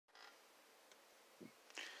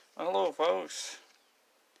Hello folks,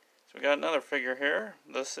 so we got another figure here.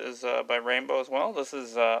 This is by Rainbow as well. This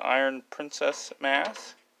is Iron Princess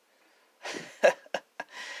Mask.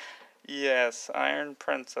 Yes, Iron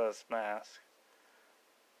Princess Mask.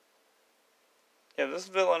 Yeah, this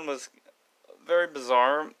villain was very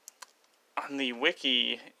bizarre. On the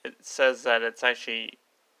wiki it says that it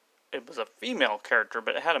was a female character,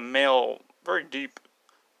 but it had a male, very deep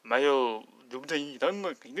male,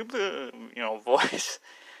 voice.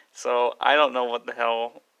 So I don't know what the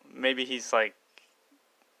hell. Maybe he's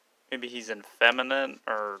effeminate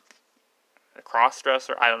or a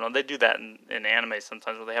cross-dresser. I don't know. They do that in anime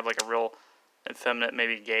sometimes, where they have like a real effeminate,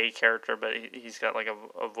 maybe gay character, but he's got like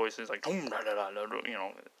a voice that's like, I don't.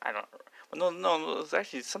 Well, no. It's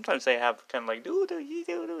actually sometimes they have kind of like do.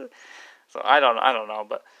 So I don't know,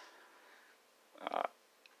 but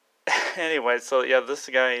anyway. So yeah, this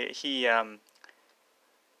guy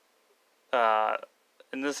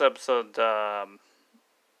in this episode, the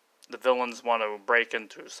villains want to break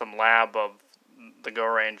into some lab of the Go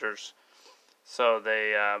Rangers. So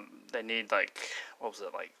they need like, what was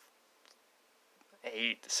it, like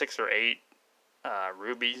 6 or 8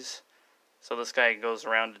 rubies. So this guy goes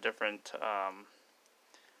around to different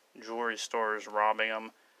jewelry stores robbing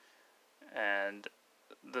them, and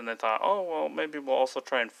then they thought, oh well, maybe we'll also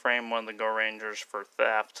try and frame one of the Go Rangers for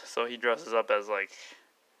theft. So he dresses up as like,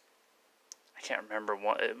 I can't remember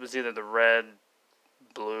what it was, either the red,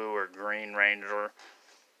 blue, or green Ranger,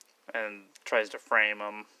 and tries to frame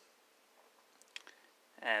him.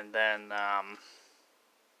 And then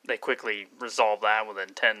they quickly resolve that within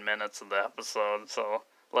 10 minutes of the episode. So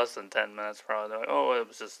less than 10 minutes probably. They're like, oh, it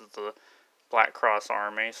was just the Black Cross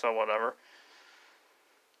Army, so whatever.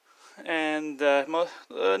 And the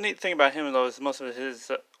neat thing about him, though, is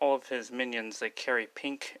all of his minions, they carry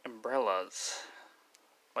pink umbrellas,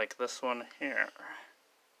 like this one here.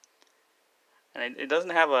 And it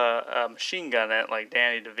doesn't have a machine gun in it like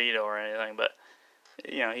Danny DeVito or anything, but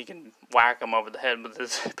he can whack him over the head with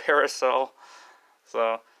his parasol.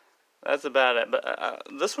 So that's about it. But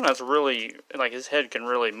this one has really, like, his head can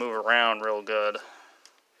really move around real good.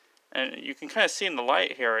 And you can kind of see in the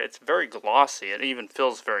light here, it's very glossy. It even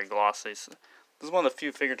feels very glossy. So this is one of the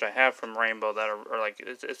few figures I have from Rainbow that are like,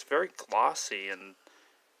 it's very glossy and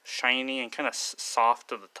shiny and kind of soft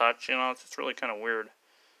to the touch. It's really kind of weird.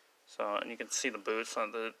 So, and you can see the boots,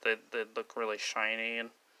 they look really shiny, and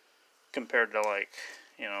compared to like,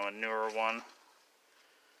 a newer one.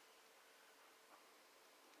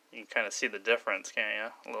 You can kind of see the difference,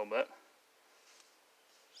 can't you? A little bit.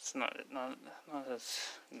 It's not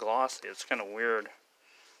as glossy. It's kind of weird.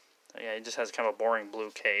 Yeah, he just has kind of a boring blue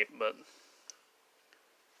cape, but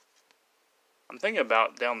I'm thinking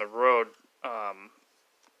about down the road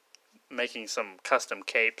making some custom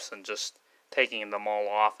capes and just taking them all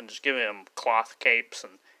off and just giving them cloth capes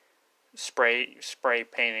and spray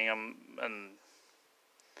painting them and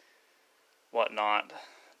whatnot.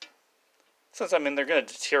 Since, they're going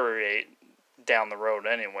to deteriorate down the road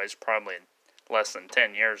anyways, probably in less than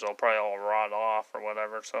 10 years, they'll probably all rot off or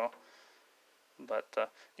whatever, so.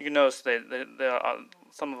 But you can notice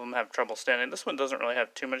some of them have trouble standing. This one doesn't really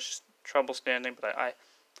have too much trouble standing, but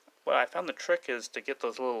what I found the trick is to get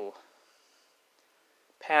those little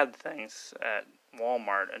pad things at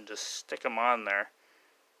Walmart and just stick them on there.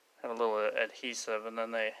 Have a little adhesive, and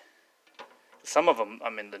then some of them,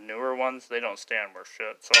 the newer ones, they don't stand worth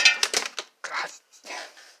shit. So, God,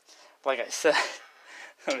 like I said,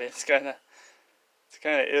 it's kind of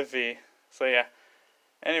iffy. So yeah.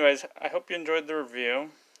 Anyways, I hope you enjoyed the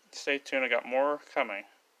review. Stay tuned. I got more coming.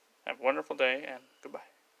 Have a wonderful day, and goodbye.